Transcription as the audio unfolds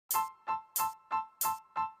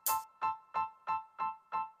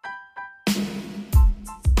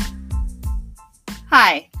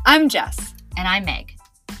Hi, I'm Jess. And I'm Meg.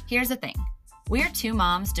 Here's the thing. We're two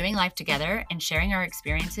moms doing life together and sharing our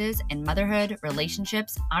experiences in motherhood,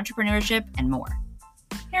 relationships, entrepreneurship, and more.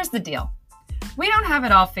 Here's the deal. We don't have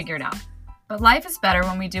it all figured out, but life is better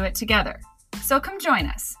when we do it together. So come join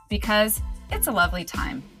us, because it's a lovely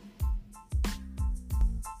time.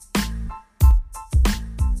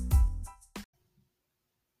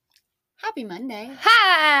 Happy Monday.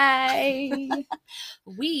 Hi!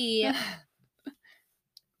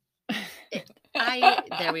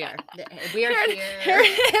 There we are. We are here. Here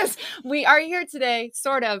it is. We are here today,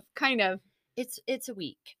 sort of, kind of. It's a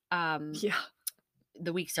week. Yeah.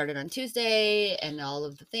 The week started on Tuesday and all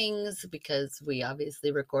of the things because we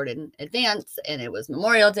obviously recorded in advance and it was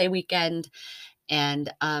Memorial Day weekend.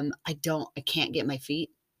 And I can't get my feet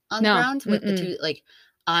on the ground with the two. Like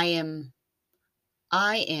I am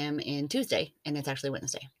in Tuesday and it's actually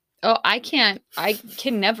Wednesday. Oh, I can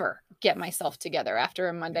never get myself together after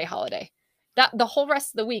a Monday holiday. That the whole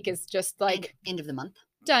rest of the week is just like end of the month.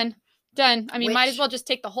 Done. I mean, might as well just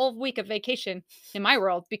take the whole week of vacation in my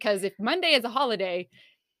world, because if Monday is a holiday,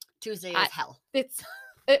 Tuesday is hell.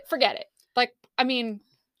 Forget it. Like, I mean,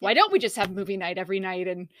 why don't we just have movie night every night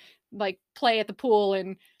and like play at the pool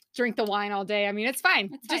and drink the wine all day? I mean, it's fine.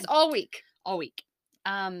 It's just all week. It's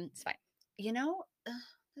fine. You know,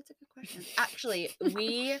 that's a good question. Actually,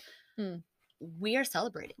 we are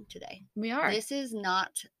celebrating today. We are. This is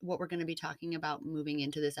not what we're going to be talking about moving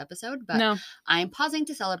into this episode, but no. I'm pausing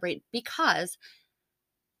to celebrate because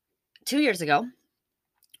 2 years ago,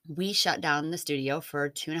 we shut down the studio for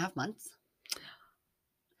 2.5 months.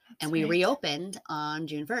 And we reopened on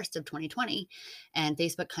June 1st of 2020. And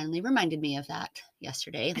Facebook kindly reminded me of that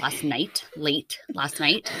late last night.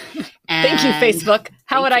 And thank you, Facebook.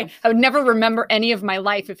 I would never remember any of my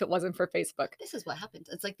life if it wasn't for Facebook. This is what happened.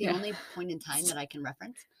 It's like the only point in time that I can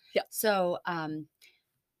reference. Yeah. So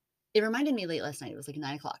it reminded me late last night. It was like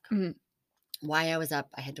 9 o'clock. Mm-hmm. Why I was up.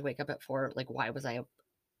 I had to wake up at 4. Like, why was I up?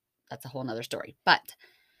 That's a whole nother story. But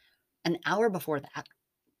an hour before that,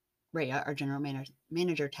 Rhea, our general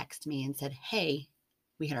manager, texted me and said, hey,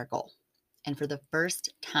 we hit our goal. And for the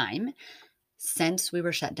first time since we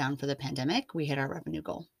were shut down for the pandemic, we hit our revenue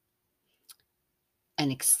goal and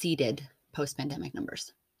exceeded post-pandemic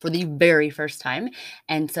numbers for the very first time.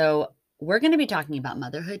 And so we're going to be talking about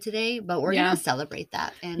motherhood today, but we're going to celebrate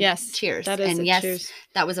that. And yes, cheers. That is cheers.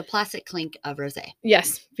 That was a plastic clink of rosé.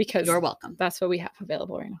 Yes, because you're welcome. That's what we have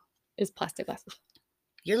available right now is plastic glasses.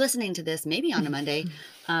 You're listening to this maybe on a Monday.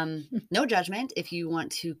 No judgment if you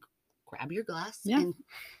want to grab your glass. Yeah. And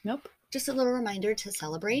just a little reminder to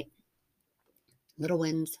celebrate little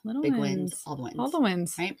wins, big wins, all the wins. All the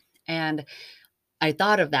wins. Right. And I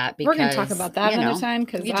thought of that because we're going to talk about that another time,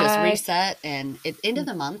 because you just reset, and end of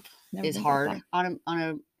the month is hard on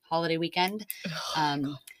a holiday weekend.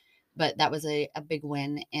 But that was a big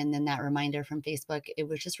win. And then that reminder from Facebook, it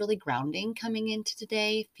was just really grounding coming into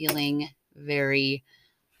today, feeling very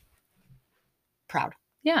proud.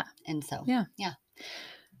 Yeah. And so, yeah.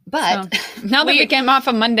 But so, now that we came off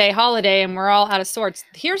a Monday holiday and we're all out of sorts,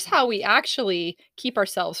 here's how we actually keep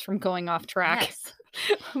ourselves from going off track. Yes.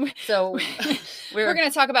 So we're going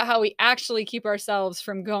to talk about how we actually keep ourselves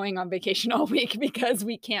from going on vacation all week, because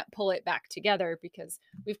we can't pull it back together, because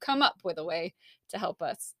we've come up with a way to help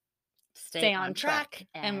us stay on track.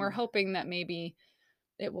 And we're hoping that maybe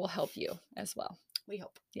it will help you as well. We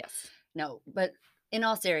hope. Yes. No, but in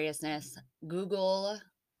all seriousness, Google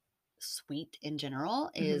Suite in general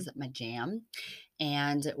is my jam.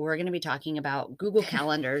 And we're going to be talking about Google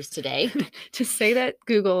Calendars today. To say that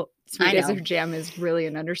Google Suite is your jam is really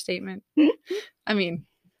an understatement. I mean,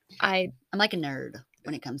 I'm like a nerd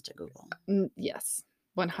when it comes to Google. Yes,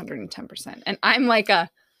 110%. And I'm like I'm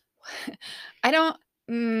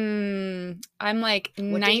like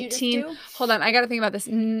 19. Hold on, I got to think about this.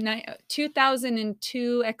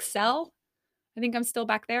 2002 Excel. I think I'm still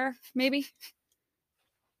back there, maybe.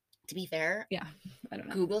 To be fair, yeah, I don't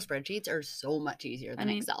know. Google spreadsheets are so much easier than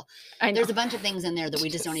Excel. I know. There's a bunch of things in there that we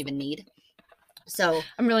just don't even need. So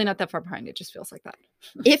I'm really not that far behind. It just feels like that.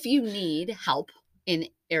 If you need help in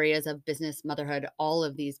areas of business, motherhood, all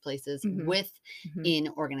of these places in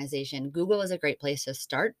organization, Google is a great place to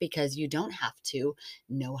start, because you don't have to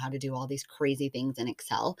know how to do all these crazy things in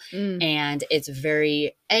Excel. And it's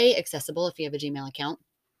very accessible if you have a Gmail account.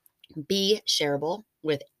 B, shareable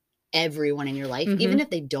with everyone in your life, even if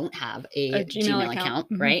they don't have a Gmail account,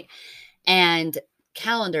 right? And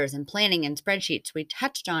calendars and planning and spreadsheets, we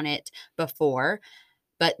touched on it before,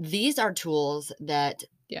 but these are tools that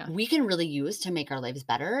we can really use to make our lives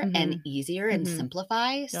better and easier and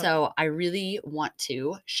simplify. Yep. So I really want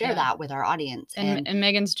to share that with our audience. And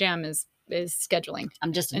Megan's jam is is scheduling.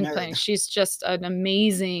 I'm just a and nerd. planning. She's just an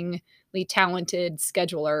amazingly talented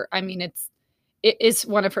scheduler. I mean, it is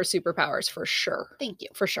one of her superpowers for sure. Thank you.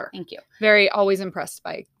 For sure. Thank you. Very always impressed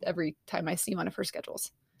by every time I see one of her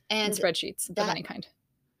schedules And spreadsheets of any kind.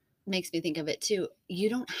 Makes me think of it too. You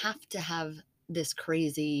don't have to have this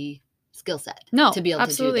crazy skill set to be able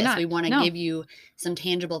to do this. Not. We want to give you some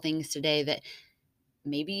tangible things today that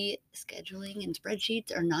maybe scheduling and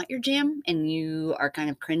spreadsheets are not your jam and you are kind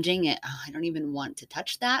of cringing at, oh, I don't even want to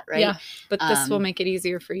touch that, right? Yeah, but this will make it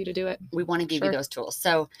easier for you to do it. We want to give you those tools.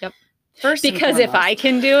 So first, because if I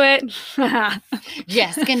can do it,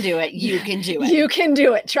 Jess can do it. You can do it. You can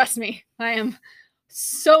do it. Trust me. I am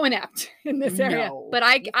so inept in this area, but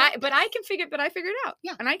I figure it out.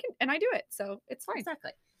 Yeah. And I do it. So it's fine.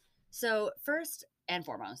 Exactly. So first and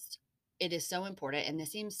foremost, it is so important, and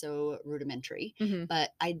this seems so rudimentary,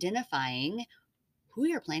 but identifying who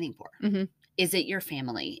you're planning for. Is it your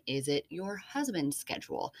family? Is it your husband's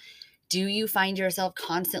schedule? Do you find yourself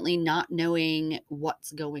constantly not knowing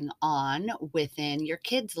what's going on within your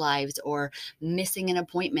kids' lives, or missing an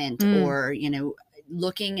appointment, or,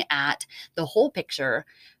 looking at the whole picture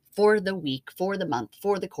for the week, for the month,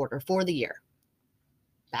 for the quarter, for the year?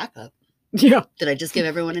 Back up. Yeah. Did I just give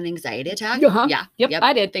everyone an anxiety attack? Uh-huh. Yeah. Yep.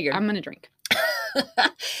 I did. Figured. I'm going to drink.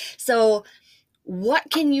 So what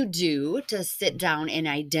can you do to sit down and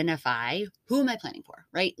identify who am I planning for,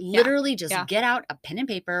 right? Literally just get out a pen and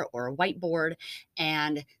paper or a whiteboard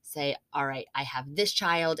and say, all right, I have this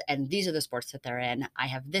child and these are the sports that they're in. I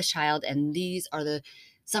have this child and these are the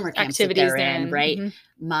summer camps activities that they're in, right?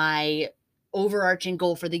 My overarching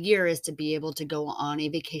goal for the year is to be able to go on a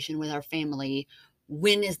vacation with our family.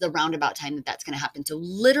 When is the roundabout time that that's going to happen? So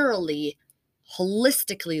literally,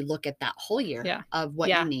 holistically look at that whole year of what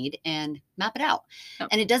you need and map it out.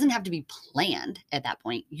 And it doesn't have to be planned at that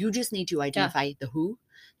point. You just need to identify the who,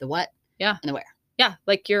 the what, and the where. Yeah.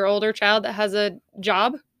 Like your older child that has a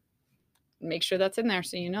job, make sure that's in there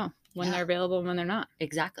so you know when they're available and when they're not.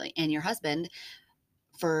 Exactly. And your husband,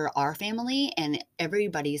 for our family, and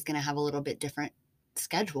everybody's going to have a little bit different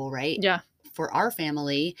schedule, right? Yeah. For our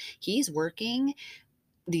family, he's working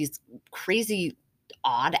these crazy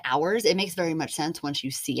odd hours. It makes very much sense once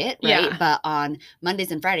you see it, right? Yeah. But on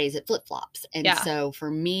Mondays and Fridays, it flip-flops. And so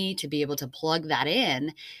for me to be able to plug that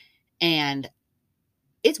in, and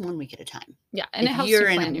it's 1 week at a time. Yeah. And if you're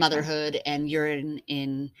in motherhood and you're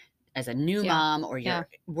in as a new mom, or you're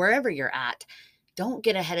wherever you're at, don't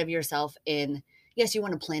get ahead of yourself in, yes, you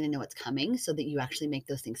want to plan and know what's coming so that you actually make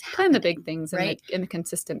those things happen. Plan the big things, right? And the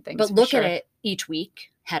consistent things. But look at it each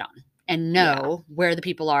week head on and know where the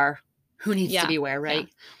people are, who needs to be where, right?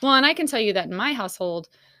 Yeah. Well, and I can tell you that in my household,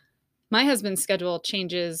 my husband's schedule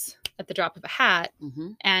changes at the drop of a hat,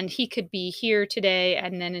 and he could be here today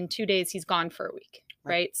and then in 2 days he's gone for a week,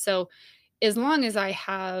 right? So as long as I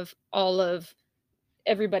have all of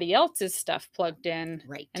everybody else's stuff plugged in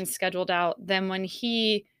and scheduled out, then when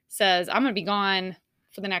he says, I'm going to be gone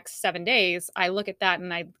for the next 7 days, I look at that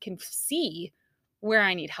and I can see where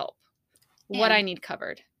I need help, what I need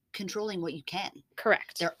covered. Controlling what you can.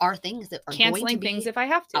 Correct. There are things that are canceling going to be things if I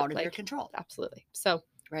have to, out of your control. Absolutely. So,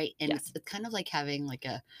 right. And it's kind of like having like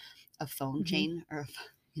a phone chain, or,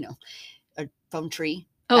 a phone tree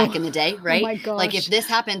back in the day, right? Oh my gosh. Like if this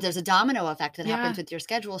happens, there's a domino effect that happens with your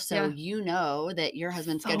schedule. So you know that your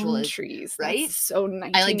husband's schedule is trees, right. That's so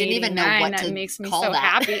nice. I didn't even know what to makes me call so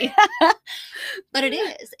that. happy. But it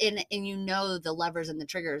is. And you know the levers and the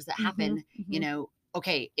triggers that happen,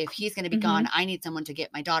 okay, if he's going to be gone, I need someone to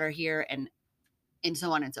get my daughter here, and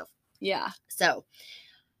so on and so forth. Yeah. So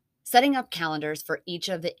setting up calendars for each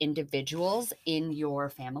of the individuals in your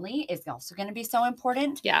family is also going to be so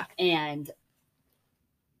important. Yeah. And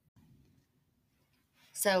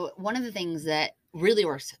so one of the things that really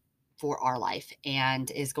works for our life and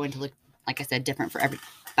is going to look, like I said, different for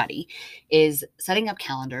everybody, is setting up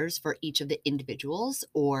calendars for each of the individuals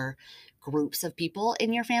or groups of people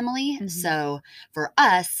in your family. So for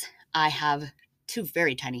us, I have 2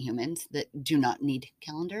 very tiny humans that do not need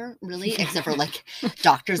calendar really, except for like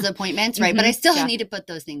doctor's appointments, right? But I still need to put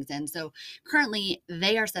those things in. So currently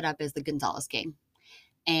they are set up as the Gonzalez gang.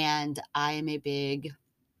 And I am a big,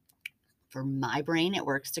 for my brain, it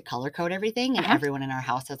works to color code everything, and everyone in our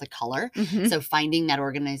house has a color. So finding that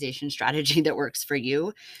organization strategy that works for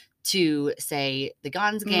you to say the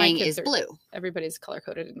Gonz gang is blue. Everybody's color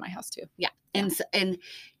coded in my house too. Yeah. And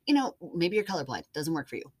maybe you're colorblind, doesn't work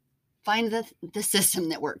for you. Find the system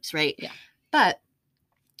that works, right? Yeah. But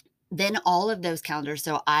then all of those calendars,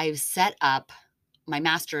 so I've set up my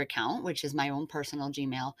master account, which is my own personal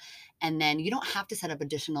Gmail, and then you don't have to set up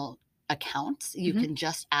additional accounts. You can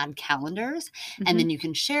just add calendars, and then you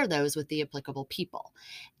can share those with the applicable people.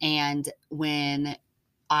 And when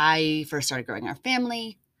I first started growing our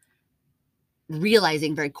family,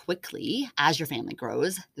 realizing very quickly as your family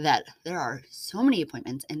grows that there are so many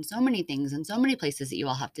appointments and so many things and so many places that you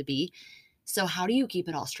all have to be. So how do you keep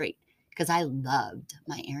it all straight? Because I loved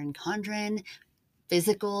my Erin Condren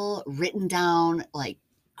physical, written down, like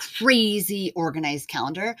crazy organized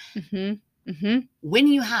calendar. When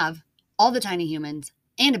you have all the tiny humans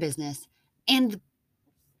and a business and the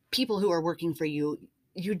people who are working for you,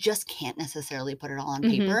 you just can't necessarily put it all on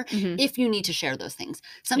paper if you need to share those things.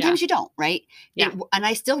 Sometimes you don't, right? Yeah. And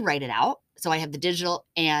I still write it out. So I have the digital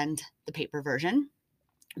and the paper version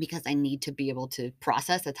because I need to be able to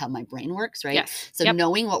process. That's how my brain works, right? Yes. So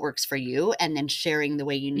knowing what works for you and then sharing the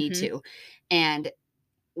way you need to. And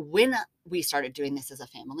when we started doing this as a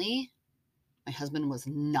family, my husband was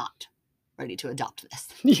not ready to adopt this.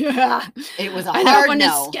 Yeah. It was a I hard don't no.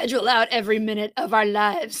 want to schedule out every minute of our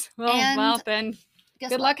lives. Well, then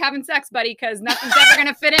good luck having sex, buddy, because nothing's ever going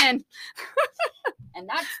to fit in. And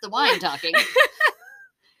that's the wine talking.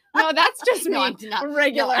 No, that's just me. I'm not,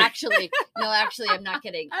 regular. No, actually, I'm not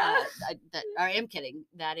kidding. I am kidding.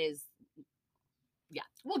 That is, yeah,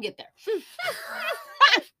 we'll get there.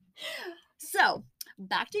 So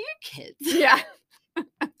back to your kids. Yeah.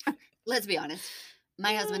 Let's be honest.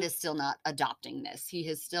 My husband is still not adopting this. He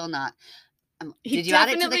is still not. Did you add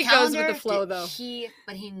it to the calendar? Goes with the flow, though.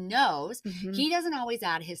 But he knows. He doesn't always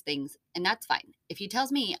add his things, and that's fine. If he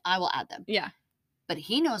tells me, I will add them. Yeah. But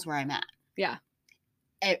he knows where I'm at. Yeah.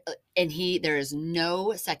 And there is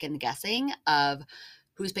no second guessing of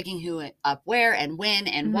who's picking who up where and when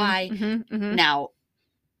and why. Now,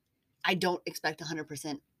 I don't expect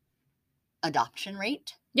 100% adoption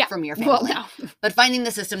rate from your family. Well, no. But finding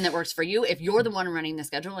the system that works for you, if you're the one running the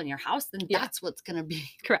schedule in your house, then that's what's going to be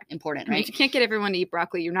important, right? If you can't get everyone to eat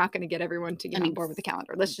broccoli, you're not going to get everyone to get on board with the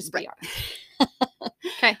calendar. Let's just be honest.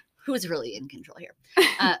 Okay. Who's really in control here?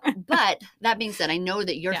 But that being said, I know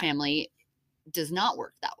that your family does not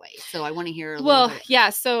work that way. So I want to hear a little bit.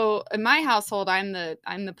 Yeah. So in my household, I'm the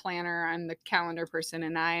planner, I'm the calendar person,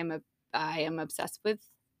 and I am obsessed with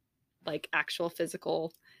like actual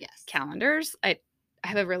physical calendars. I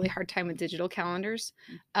have a really hard time with digital calendars.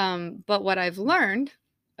 But what I've learned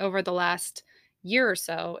over the last year or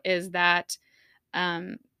so is that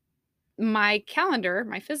my calendar,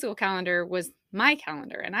 my physical calendar, was my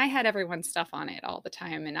calendar, and I had everyone's stuff on it all the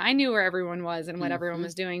time, and I knew where everyone was and what everyone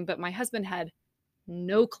was doing, but my husband had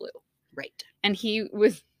no clue. Right. And he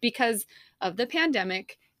was, because of the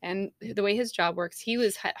pandemic and the way his job works, he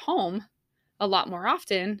was at home a lot more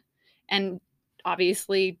often, and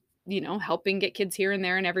obviously, helping get kids here and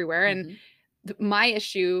there and everywhere. And my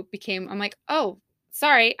issue became, I'm like, oh,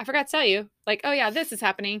 sorry, I forgot to tell you. Like, oh yeah, this is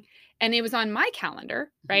happening. And it was on my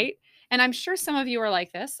calendar, right? And I'm sure some of you are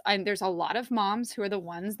like this. There's a lot of moms who are the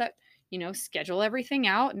ones that, schedule everything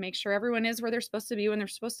out and make sure everyone is where they're supposed to be when they're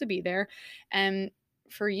supposed to be there. And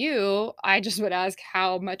for you, I just would ask,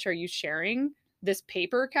 how much are you sharing this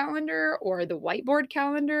paper calendar or the whiteboard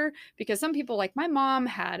calendar? Because some people, like my mom,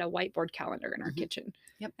 had a whiteboard calendar in our kitchen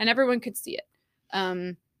and everyone could see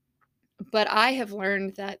it. But I have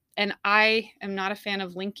learned that, and I am not a fan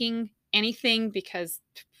of linking anything because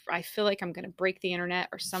I feel like I'm going to break the internet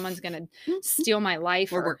or someone's going to steal my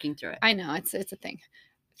life. We're working through it. I know it's a thing.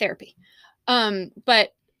 Therapy.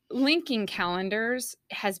 But linking calendars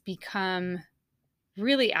has become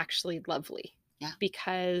really actually lovely. Yeah.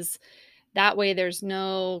 Because that way there's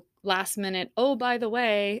no last minute, oh, by the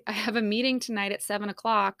way, I have a meeting tonight at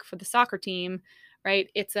 7:00 for the soccer team, right?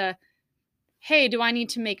 It's a, hey, do I need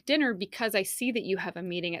to make dinner because I see that you have a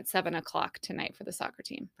meeting at 7:00 tonight for the soccer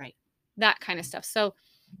team? Right. That kind of stuff. So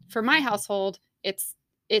for my household, it's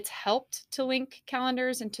helped to link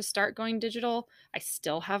calendars and to start going digital. I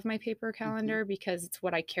still have my paper calendar because it's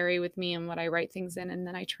what I carry with me and what I write things in, and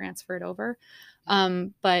then I transfer it over.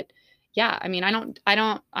 But yeah, I mean, I'm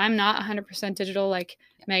not 100% digital like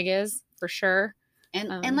Meg is, for sure.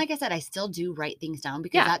 And like I said, I still do write things down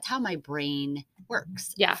because that's how my brain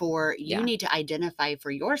works. Yeah. You need to identify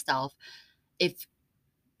for yourself if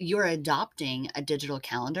you're adopting a digital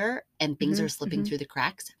calendar and things are slipping through the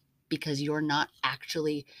cracks because you're not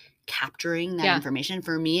actually capturing that information.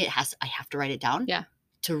 For me, I have to write it down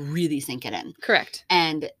to really sink it in. Correct.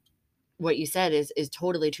 And what you said is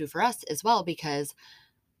totally true for us as well, because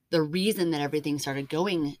the reason that everything started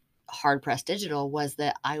going hard pressed digital was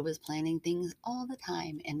that I was planning things all the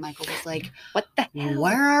time. And Michael was like, what the hell?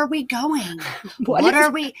 Where are we going? What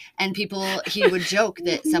are we? And he would joke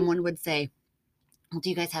that someone would say,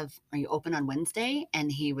 well, are you open on Wednesday?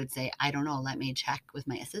 And he would say, I don't know. Let me check with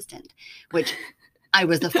my assistant, which I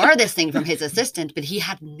was the farthest thing from his assistant, but he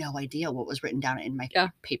had no idea what was written down in my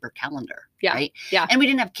paper calendar. Yeah. Right. Yeah. And we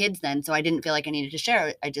didn't have kids then, so I didn't feel like I needed to share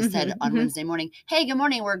it. I just said on Wednesday morning, hey, good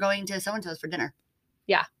morning. We're going to so-and-so's for dinner.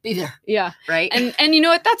 Yeah. Be there. Yeah. Right. And you know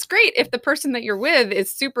what? That's great if the person that you're with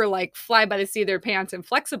is super like fly by the seat of their pants and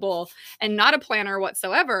flexible and not a planner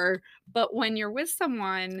whatsoever. But when you're with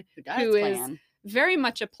someone who is very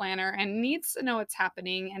much a planner and needs to know what's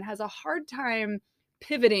happening and has a hard time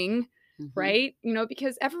pivoting, right? You know,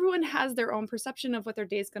 because everyone has their own perception of what their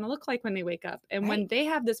day is going to look like when they wake up. And when they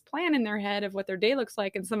have this plan in their head of what their day looks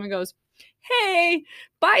like and someone goes, hey,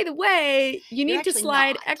 by the way, you need to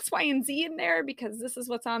slide X, Y, and Z in there because this is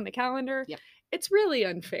what's on the calendar. Yep. It's really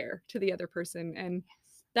unfair to the other person. And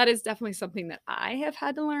that is definitely something that I have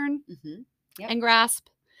had to learn and grasp.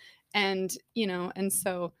 And, you know, and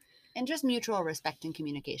so. And just mutual respect and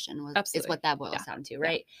communication is what that boils down to,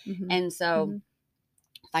 right? Yeah. And so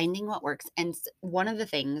finding what works. And one of the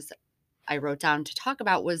things I wrote down to talk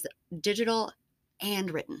about was digital and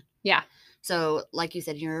written. Yeah. So like you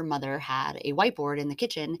said, your mother had a whiteboard in the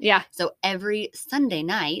kitchen. Yeah. So every Sunday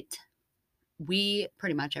night,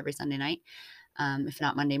 pretty much every Sunday night, if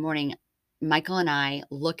not Monday morning, Michael and I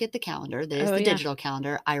look at the calendar. There's the digital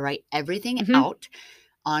calendar. I write everything out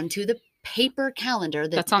onto the paper calendar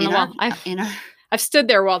that's on the wall. I've stood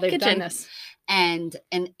there while they've done this. And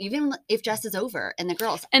even if Jess is over and the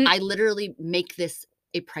girls, and I literally make this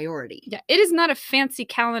a priority. Yeah, it is not a fancy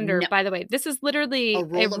calendar, by the way. This is literally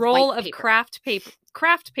a roll of craft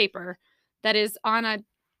paper that is on a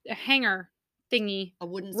hanger thingy, a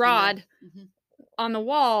wooden rod on the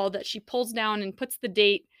wall that she pulls down and puts the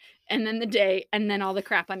date and then the day and then all the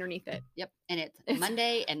crap underneath it. Yep, and it's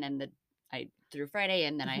Monday and then through Friday,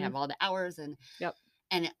 and then I have all the hours and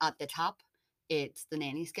at the top it's the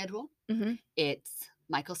nanny schedule, it's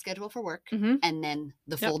Michael's schedule for work, and then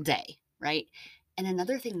the full day, right? And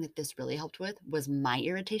another thing that this really helped with was my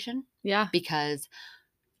irritation. Yeah. Because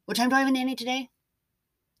what time do I have a nanny today?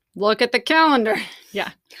 Look at the calendar.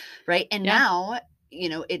 Yeah. Right. And now, you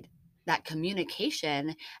know, that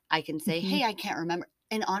communication, I can say, hey, I can't remember.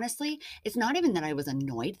 And honestly, it's not even that I was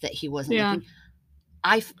annoyed that he wasn't looking.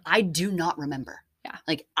 I do not remember. Yeah.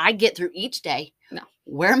 Like I get through each day. No.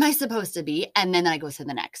 Where am I supposed to be? And then I go to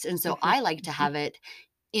the next. And so I like to have it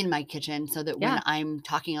in my kitchen so that when I'm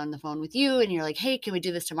talking on the phone with you and you're like, hey, can we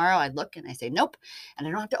do this tomorrow? I look and I say, nope. And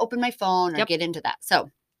I don't have to open my phone or get into that. So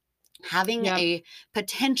having a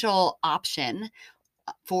potential option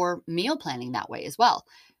for meal planning that way as well.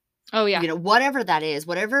 Oh, yeah. You know, whatever that is,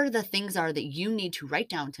 whatever the things are that you need to write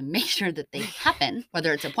down to make sure that they happen,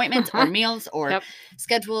 whether it's appointments or meals or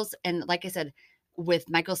schedules. And like I said, with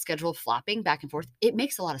Michael's schedule flopping back and forth, it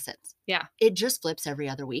makes a lot of sense. Yeah. It just flips every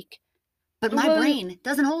other week. But my brain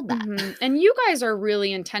doesn't hold that. And you guys are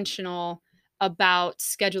really intentional about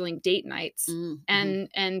scheduling date nights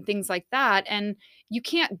and things like that. And you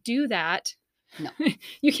can't do that. No.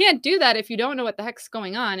 You can't do that if you don't know what the heck's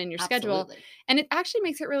going on in your schedule. And it actually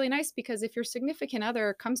makes it really nice because if your significant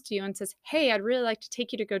other comes to you and says, hey, I'd really like to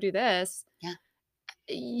take you to go do this. Yeah.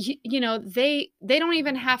 You know, they don't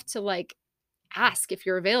even have to like ask if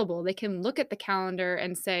you're available. They can look at the calendar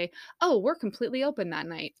and say, oh, we're completely open that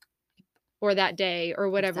night or that day or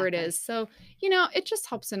whatever it is. So, you know, it just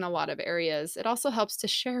helps in a lot of areas. It also helps to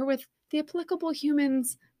share with the applicable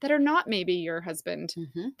humans that are not maybe your husband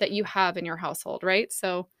that you have in your household, right?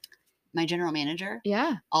 So my general manager,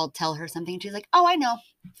 I'll tell her something and she's like, oh, I know.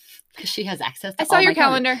 Because she has access to I saw your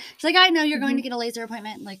calendar. She's like, I know you're going to get a laser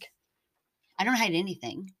appointment. Like, I don't hide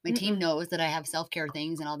anything. My team knows that I have self-care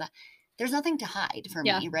things and all that. There's nothing to hide for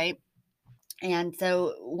me, right? And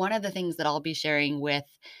so one of the things that I'll be sharing with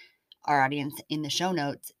our audience in the show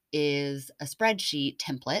notes is a spreadsheet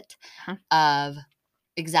template of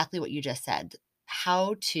exactly what you just said.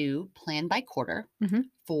 How to plan by quarter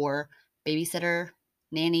for babysitter,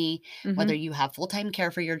 nanny, whether you have full-time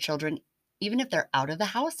care for your children, even if they're out of the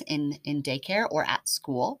house in daycare or at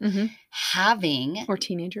school, having or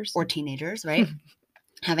teenagers, right?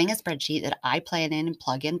 Having a spreadsheet that I plan in and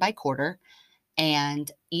plug in by quarter,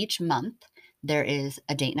 and each month there is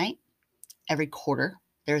a date night. Every quarter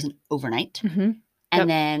there's an overnight, and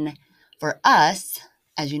then for us,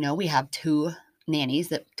 as you know, we have 2 nannies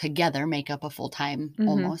that together make up a full-time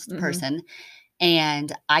almost person.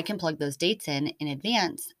 And I can plug those dates in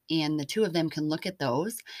advance and the 2 of them can look at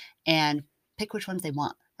those and pick which ones they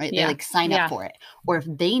want, right? They like sign up for it. Or if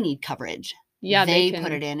they need coverage, Yeah, they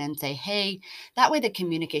put it in and say, hey, that way the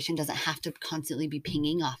communication doesn't have to constantly be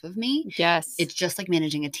pinging off of me. Yes. It's just like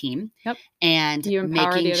managing a team. Yep. And You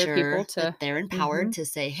empower the making other sure people that to they're empowered to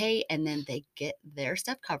say, hey, and then they get their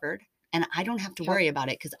stuff covered. And I don't have to worry about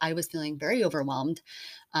it because I was feeling very overwhelmed.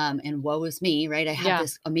 And woe is me, right? I have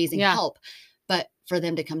this amazing help. But for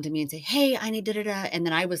them to come to me and say, hey, I need da-da-da. And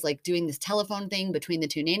then I was like doing this telephone thing between the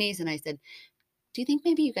two nannies. And I said, do you think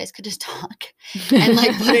maybe you guys could just talk and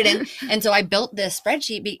like put it in? And so I built this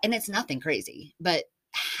spreadsheet and it's nothing crazy, but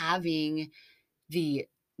having the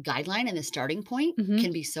guideline and the starting point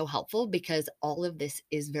can be so helpful because all of this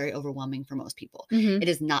is very overwhelming for most people. It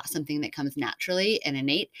is not something that comes naturally and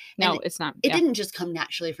innate. No, and it's not. It didn't just come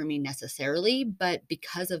naturally for me necessarily, but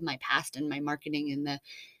because of my past and my marketing and the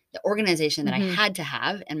organization that I had to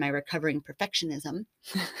have and my recovering perfectionism.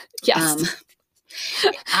 Yes.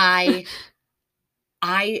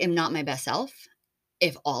 I am not my best self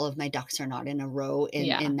if all of my ducks are not in a row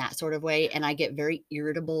in that sort of way. And I get very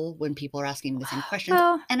irritable when people are asking me the same questions.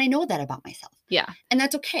 Well, and I know that about myself. Yeah. And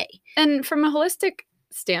that's okay. And from a holistic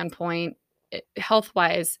standpoint,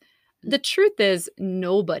 health-wise, the truth is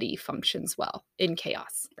nobody functions well in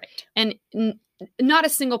chaos. Right. And not a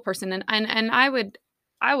single person. And I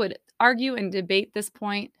would argue and debate this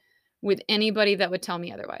point with anybody that would tell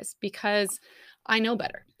me otherwise because I know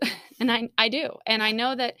better. And I do. And I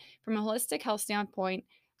know that from a holistic health standpoint,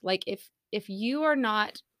 like if you are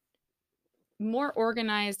not more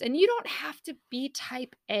organized, and you don't have to be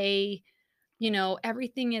type A,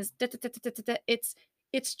 everything is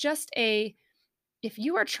it's just if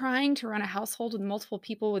you are trying to run a household with multiple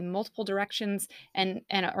people with multiple directions and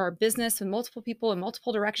or a business with multiple people in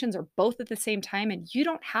multiple directions or both at the same time, and you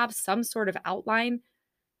don't have some sort of outline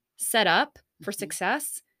set up for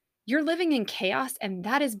success, you're living in chaos, and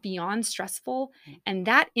that is beyond stressful. And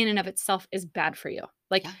that in and of itself is bad for you.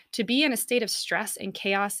 Like to be in a state of stress and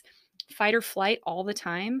chaos, fight or flight all the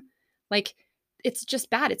time, like it's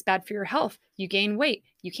just bad. It's bad for your health. You gain weight.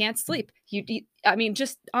 You can't sleep.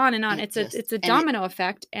 Just on and on. It's a domino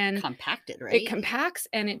effect, and compacted, right? It compacts,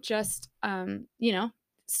 and it just,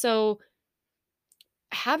 so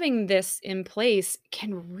having this in place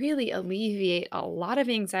can really alleviate a lot of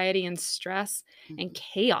anxiety and stress and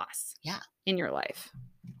chaos in your life,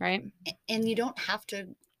 right? And you don't have to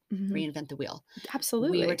reinvent the wheel.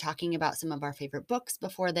 Absolutely. We were talking about some of our favorite books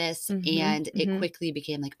before this, and it quickly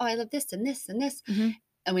became like, oh, I love this and this and this.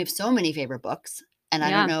 And we have so many favorite books. And I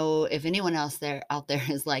don't know if anyone else out there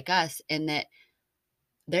is like us in that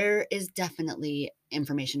there is definitely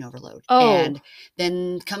information overload. And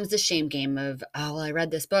then comes the shame game of, oh, well, I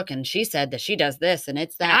read this book and she said that she does this and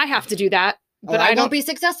it's that. And I have to do that, but I won't be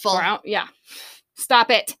successful.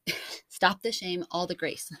 Stop it. Stop the shame, all the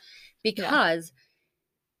grace. Because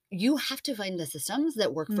you have to find the systems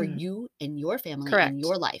that work for you and your family and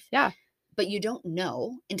your life. Yeah. But you don't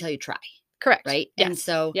know until you try. Correct. Right? Yes. And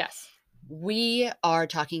so yes, we are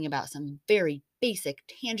talking about some very basic,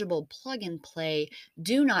 tangible, plug and play.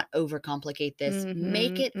 Do not overcomplicate this.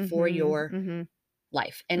 Make it for your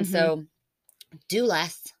life. And so Do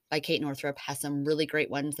Less by Kate Northrup has some really great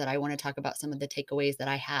ones that I want to talk about, some of the takeaways that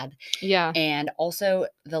I had. Yeah. And also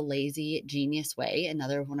The Lazy Genius Way,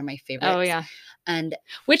 another one of my favorites. Oh, yeah. And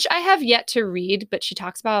which I have yet to read, but she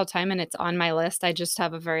talks about all the time and it's on my list. I just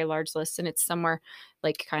have a very large list and it's somewhere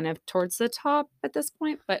like kind of towards the top at this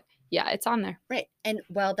point, but yeah, it's on there. Right. And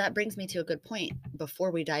well, that brings me to a good point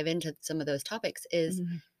before we dive into some of those topics is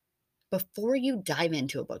before you dive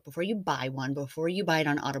into a book, before you buy one, before you buy it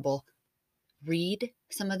on Audible, read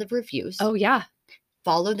some of the reviews. Oh, yeah.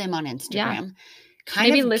 Follow them on Instagram. Yeah. Kind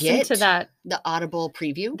Maybe of listen get to that. The Audible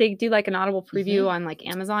preview. They do like an Audible preview on like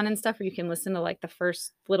Amazon and stuff, where you can listen to like the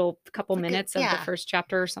first little couple minutes of the first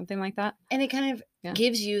chapter or something like that. And it kind of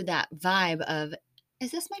gives you that vibe of,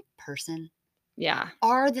 is this my person? Yeah.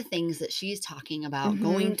 Are the things that she's talking about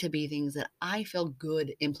going to be things that I feel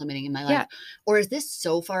good implementing in my life? Or is this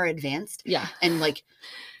so far advanced? Yeah. And like,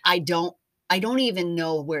 I don't even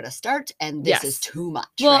know where to start, and this is too much.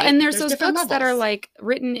 Well, right? and there's those books levels that are like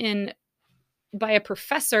written by a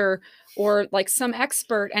professor or like some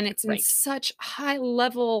expert, and it's in such high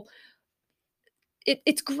level.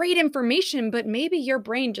 It's great information, but maybe your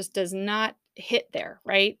brain just does not hit there,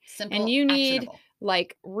 right? Simple, and you need actionable.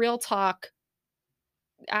 Like real talk,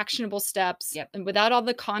 actionable steps, and without all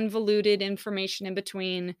the convoluted information in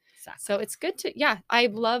between. Exactly. So it's good to, I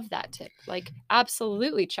love that tip. Like,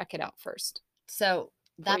 absolutely check it out first. So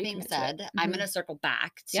that being said, I'm going to circle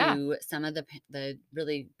back to some of the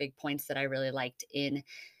really big points that I really liked in,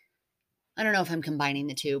 I don't know if I'm combining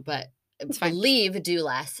the two, but believe, do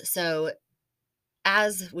less. So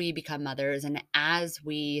as we become mothers and as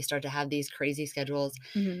we start to have these crazy schedules,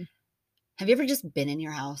 Mhm. have you ever just been in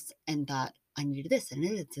your house and thought, I need to do this and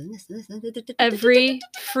this. Every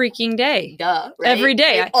freaking day. Duh, right? Every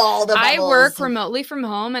day. Like all the I bubbles. work remotely from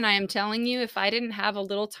home, and I am telling you, if I didn't have a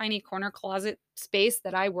little tiny corner closet space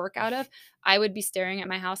that I work out of, I would be staring at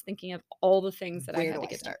my house thinking of all the things that I Where had do to I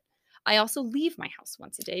get done. start? I also leave my house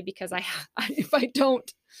once a day because if I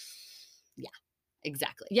don't. Yeah,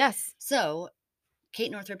 exactly. Yes. So Kate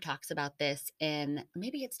Northrup talks about this, and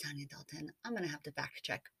maybe it's Tanya Dalton. I'm going to have to fact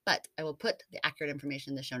check, but I will put the accurate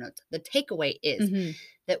information in the show notes. The takeaway is Mhm.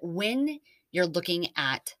 that when you're looking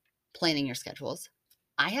at planning your schedules,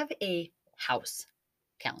 I have a house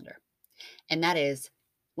calendar, and that is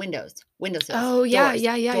windows, windowsills, Oh, yeah, doors,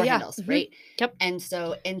 yeah, yeah, door yeah. handles, Mhm. right? Yep. And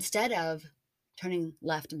so instead of turning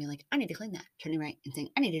left and being like, I need to clean that, turning right and saying,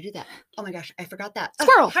 I need to do that. Oh my gosh, I forgot that. Oh,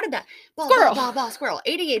 Squirrel. how did that? Blah, Squirrel. blah, blah, blah, squirrel.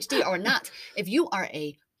 ADHD or not. If you are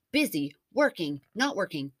a busy, working, not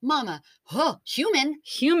working mama,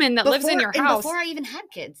 Human that lives in your and house. before I even had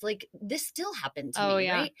kids, like this still happened to Oh, me,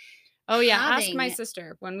 yeah. right? Oh, yeah. Ask my Having-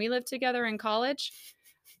 sister. When we lived together in college,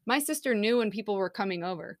 my sister knew when people were coming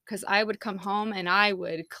over because I would come home and I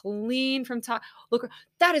would clean from top. Look,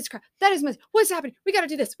 that is crap. That is mess. What's happening? We got to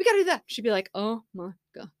do this. We got to do that. She'd be like, oh my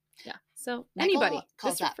God. Yeah. So Michael anybody.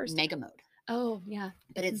 calls This that first. mega mode. Oh, yeah.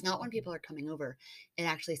 But it's not when people are coming over. It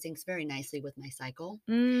actually syncs very nicely with my cycle.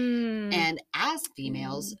 Mm. And as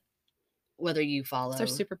females, whether you follow It's our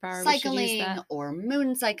superpower. We should use cycling that. or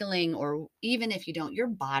moon cycling, or even if you don't, your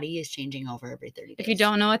body is changing over every 30 days. If you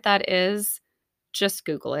don't know what that is, just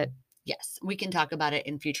Google it. Yes, we can talk about it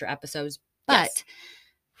in future episodes. But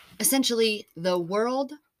essentially, the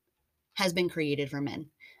world has been created for men,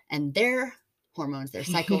 and their hormones, their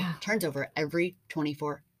cycle turns over every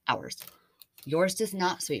 24 hours. Yours does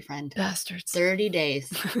not, sweet friend. Bastards. 30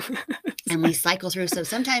 days. And we cycle through. So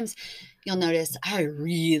sometimes you'll notice, I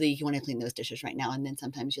really want to clean those dishes right now. And then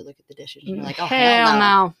sometimes you look at the dishes and you're like, oh, hell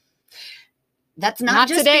no. That's not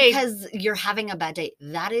just today. Because you're having a bad day.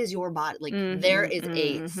 That is your body. Like there is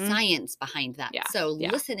a science behind that. Yeah. So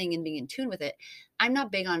listening and being in tune with it. I'm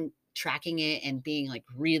not big on tracking it and being like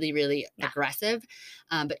really, really aggressive.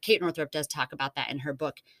 But Kate Northrup does talk about that in her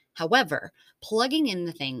book. However, plugging in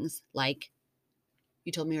the things like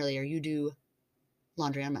you told me earlier, you do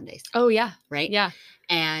laundry on Mondays. Oh, yeah. Right? Yeah.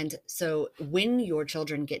 And so when your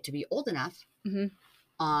children get to be old enough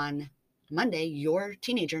on Monday, your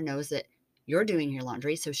teenager knows that you're doing your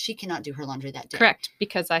laundry, so she cannot do her laundry that day. Correct.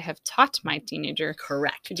 Because I have taught my teenager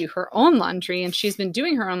to do her own laundry, and she's been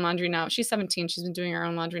doing her own laundry now. She's 17. She's been doing her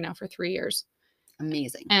own laundry now for 3 years.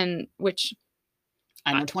 Amazing. And which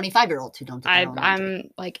I know 25-year-olds who don't do their own laundry. I'm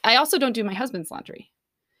like, I also don't do my husband's laundry,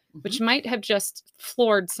 which might have just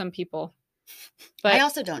floored some people. But I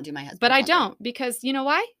also don't do my husband's But I laundry. don't, because you know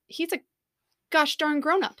why? He's a gosh darn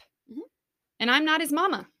grown up. And I'm not his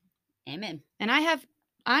mama. Amen. And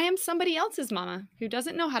I am somebody else's mama who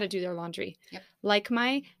doesn't know how to do their laundry. Yep. Like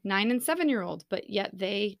my 9 and 7-year-old, but yet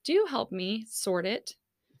they do help me sort it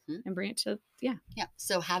and bring it to, Yeah.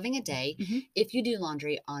 So having a day, if you do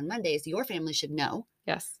laundry on Mondays, your family should know.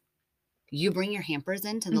 Yes. You bring your hampers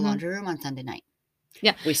into the laundry room on Sunday night.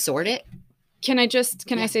 Yeah. We sort it. Can I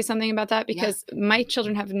say something about that? Because my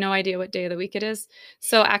children have no idea what day of the week it is.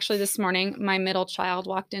 So actually this morning, my middle child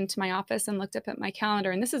walked into my office and looked up at my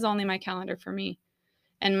calendar. And this is only my calendar for me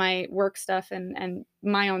and my work stuff and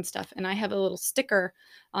my own stuff. And I have a little sticker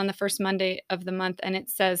on the first Monday of the month, and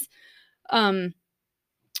it says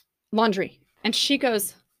laundry. And she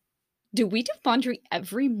goes, do we do laundry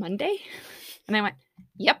every Monday? And I went,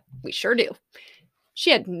 yep, we sure do.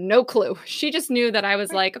 She had no clue. She just knew that I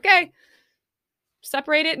was like, okay,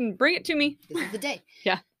 separate it and bring it to me. This is the day.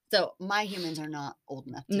 Yeah. So my humans are not old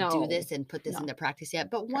enough to do this and put this into practice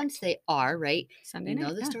yet. But once they are, right? Sunday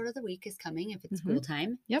night. The start of the week is coming if it's school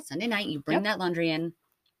time. Yep. Sunday night, you bring that laundry in,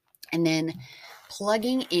 and then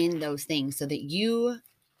plugging in those things so that you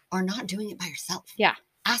are not doing it by yourself. Yeah.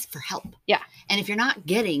 Ask for help. Yeah. And if you're not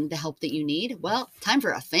getting the help that you need, well, time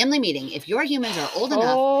for a family meeting. If your humans are old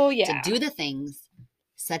enough to do the things,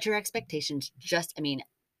 set your expectations.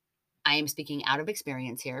 I am speaking out of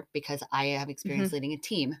experience here because I have experience leading a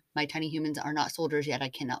team. My tiny humans are not soldiers yet. I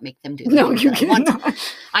cannot make them do the things that I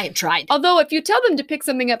want. I have tried. Although if you tell them to pick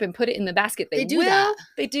something up and put it in the basket, they do will. That.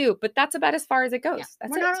 They do, but that's about as far as it goes. Yeah.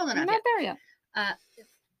 That's We're not old enough We're not there yet.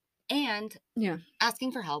 And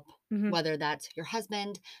asking for help, whether that's your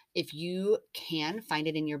husband, if you can find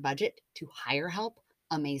it in your budget to hire help,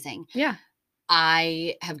 amazing. Yeah.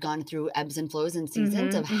 I have gone through ebbs and flows and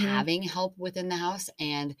seasons of having help within the house.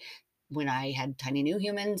 And when I had tiny new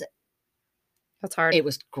humans, That's hard. It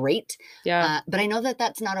was great. Yeah. But I know that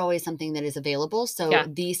that's not always something that is available. So Yeah.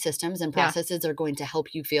 these systems and processes are going to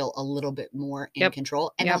help you feel a little bit more in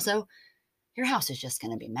control. And also, your house is just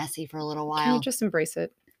going to be messy for a little while. Can you just embrace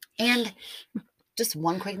it? And just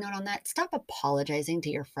one quick note on that. Stop apologizing to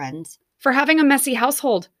your friends for having a messy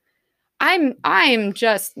household. I'm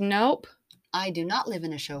just, nope. I do not live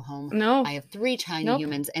in a show home. No. I have 3 tiny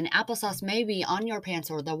humans, and applesauce may be on your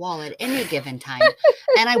pants or the wall at any given time,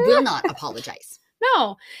 and I will not apologize.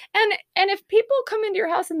 No. And if people come into your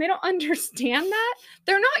house and they don't understand that,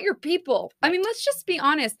 they're not your people. Right. I mean, let's just be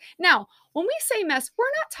honest. Now, when we say mess, we're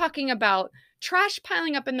not talking about trash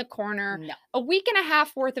piling up in the corner, a week and a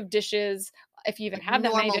half worth of dishes, if you even have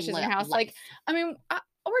that many dishes in your house. Life. Like, I mean,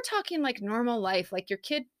 we're talking like normal life, like your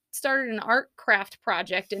kid started an art craft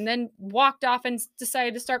project and then walked off and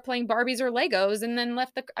decided to start playing Barbies or Legos and then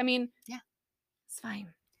left it's fine.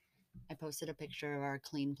 I posted a picture of our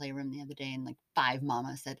clean playroom the other day and like 5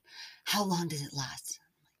 mamas said, how long does it last?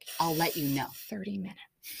 I'll let you know. 30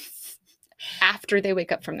 minutes. After they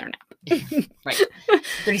wake up from their nap. Right.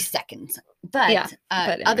 30 seconds. But,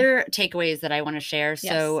 other takeaways that I want to share. Yes.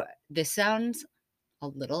 So this sounds a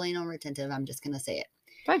little anal retentive. I'm just going to say it.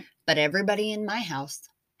 Fine. But everybody in my house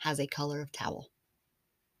has a color of towel.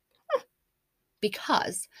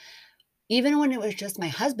 Because even when it was just my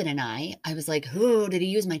husband and I was like, who did he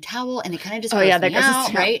use my towel? And it kind of just me out,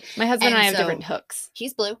 right? My husband and I have different hooks.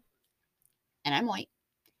 He's blue and I'm white.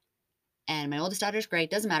 And my oldest daughter's gray.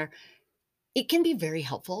 Doesn't matter. It can be very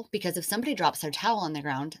helpful because if somebody drops their towel on the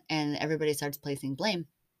ground and everybody starts placing blame,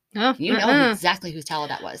 you know exactly whose towel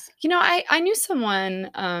that was. You know, I knew someone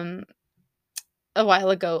a while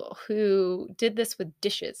ago who did this with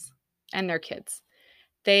dishes and their kids.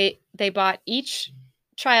 They bought each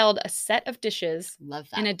child a set of dishes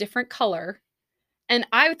in a different color. And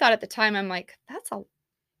I thought at the time, I'm like, that's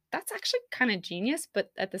actually kind of genius.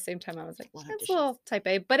 But at the same time, I was like, that's a little type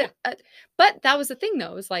A. But but that was the thing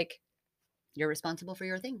though. It was like, you're responsible for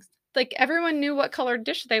your things. Like everyone knew what color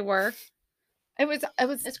dish they were.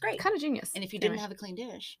 It's great. Kind of genius. And if you didn't have a clean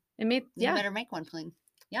dish, you better make one clean.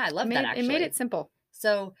 Yeah, I love that actually. It made it simple.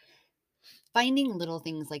 So finding little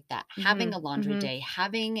things like that, having a laundry day,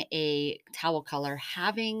 having a towel color,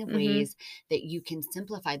 having ways that you can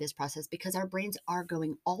simplify this process because our brains are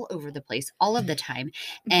going all over the place all of the time.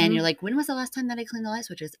 And you're like, when was the last time that I cleaned the light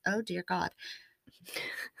switches? Oh, dear God.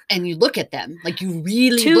 And you look at them, like you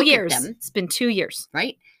really look at them. It's been 2 years.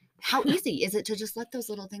 Right? How easy is it to just let those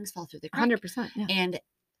little things fall through the crack? 100%. Yeah. And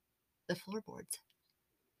the floorboards,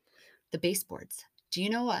 the baseboards. Do you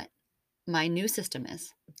know what my new system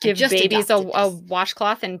is? Give babies a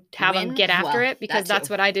washcloth and have them get after it because that's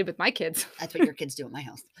what I did with my kids. That's what your kids do at my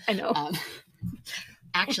house. I know.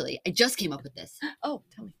 Actually, I just came up with this. Oh,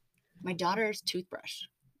 tell me. My daughter's toothbrush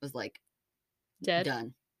was like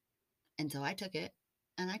done. And so I took it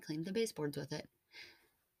and I cleaned the baseboards with it.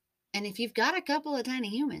 And if you've got a couple of tiny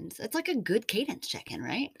humans, it's like a good cadence check-in,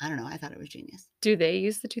 right? I don't know. I thought it was genius. Do they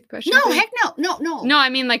use the toothbrush? No, heck no. No. No, I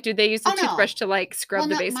mean, like, do they use the toothbrush to like scrub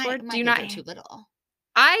the baseboard? Do you not? Too little.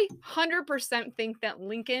 I 100% think that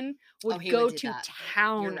Lincoln would go to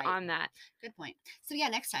town on that. Good point. So yeah,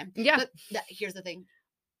 next time. Yeah. But here's the thing.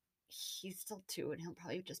 He's still 2 and he'll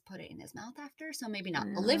probably just put it in his mouth after. So maybe not.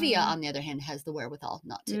 Olivia, on the other hand, has the wherewithal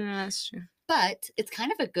not to. Yeah, that's true. But it's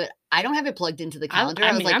kind of a good, I don't have it plugged into the calendar.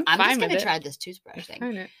 I was like, I'm just going to try this toothbrush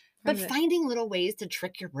thing. But finding little ways to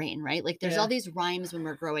trick your brain, right? Like there's all these rhymes when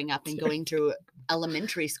we're growing up and going through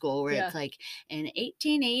elementary school where it's like in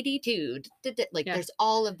 1882, like there's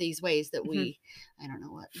all of these ways that we, I don't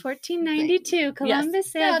know what. 1492,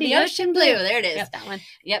 Columbus sailed the ocean blue. There it is. Yep, that one.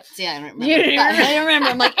 Yep. See, I don't remember. I remember.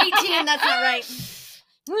 I'm like 18, that's not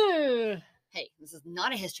right. Hey, this is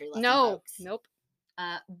not a history lesson, folks. Nope.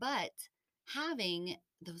 But having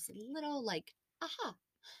those little like, aha,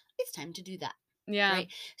 it's time to do that. Yeah. Right.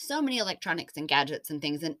 So many electronics and gadgets and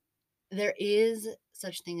things. And there is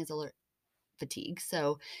such thing as alert fatigue.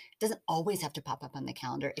 So it doesn't always have to pop up on the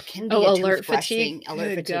calendar. It can be a alert fatigue.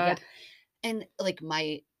 Alert fatigue. Yeah. And like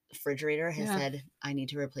my refrigerator has said, I need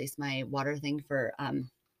to replace my water thing for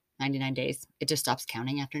 99 days. It just stops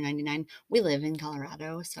counting after 99. We live in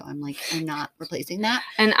Colorado. So I'm like, I'm not replacing that.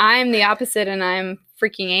 And I'm the opposite. And I'm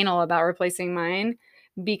freaking anal about replacing mine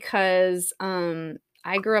because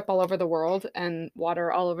I grew up all over the world and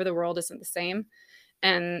water all over the world isn't the same.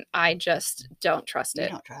 And I just don't trust it. You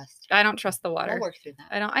don't trust. I don't trust the water. We'll work through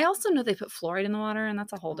that. I also know they put fluoride in the water and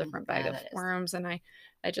that's a whole different bag of worms. And I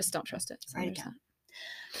just don't trust it. So right down.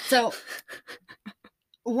 So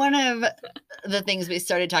one of the things we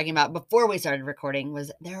started talking about before we started recording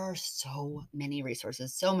was there are so many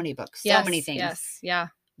resources, so many books, so many things. Yes. Yeah.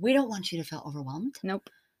 We don't want you to feel overwhelmed. Nope.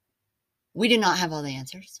 We do not have all the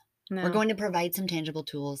answers. No. We're going to provide some tangible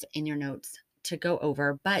tools in your notes to go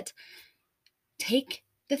over, but take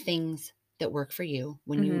the things that work for you.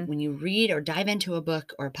 When you read or dive into a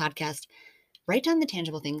book or a podcast, write down the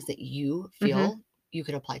tangible things that you feel you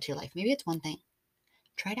could apply to your life. Maybe it's one thing.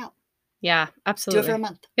 Try it out. Yeah, absolutely. Do it for a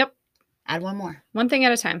month. Yep. Add one more. One thing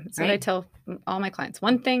at a time. That's what I tell all my clients.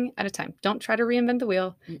 One thing at a time. Don't try to reinvent the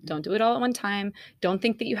wheel. Don't do it all at one time. Don't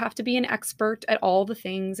think that you have to be an expert at all the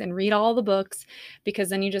things and read all the books, because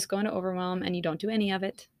then you just go into overwhelm and you don't do any of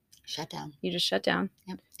it. Shut down. You just shut down.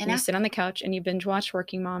 Yep. And you sit on the couch and you binge watch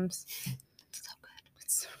Working Moms. It's so good.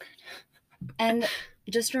 It's so good. And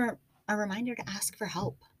just a reminder to ask for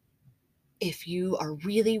help. If you are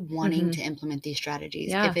really wanting to implement these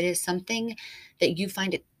strategies, if it is something that you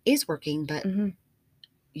find it is working, but you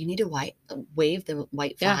need to wave the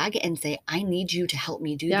white flag and say, I need you to help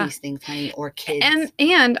me do these things, honey, or kids.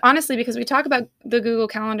 And honestly, because we talk about the Google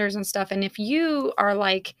calendars and stuff, and if you are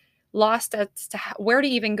like lost as to where to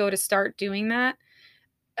even go to start doing that,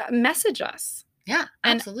 message us. Yeah,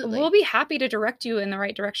 absolutely. And we'll be happy to direct you in the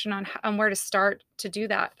right direction on where to start to do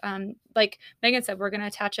that. Like Megan said, we're going to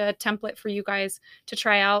attach a template for you guys to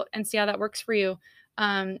try out and see how that works for you.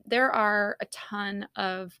 There are a ton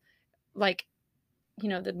of like,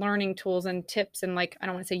 the learning tools and tips and like, I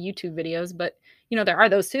don't want to say YouTube videos, but there are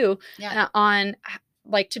those too on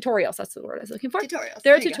like tutorials. That's the word I was looking for. Tutorials.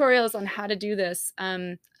 There are tutorials on how to do this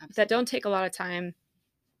that don't take a lot of time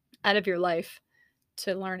out of your life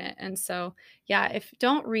to learn it. And so, if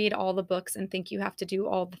don't read all the books and think you have to do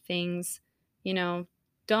all the things,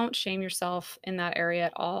 don't shame yourself in that area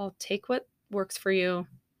at all. Take what works for you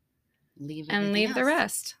leave the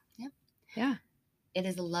rest. Yep. Yeah. It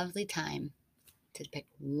is a lovely time to pick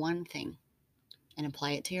one thing and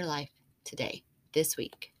apply it to your life today, this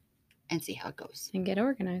week, and see how it goes. And get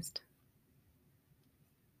organized.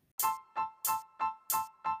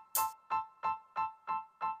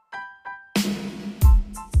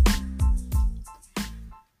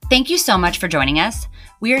 Thank you so much for joining us.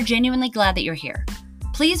 We are genuinely glad that you're here.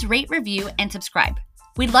 Please rate, review, and subscribe.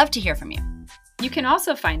 We'd love to hear from you. You can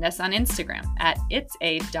also find us on Instagram at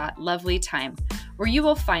itsa.lovelytime, where you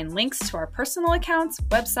will find links to our personal accounts,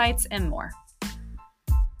 websites, and more.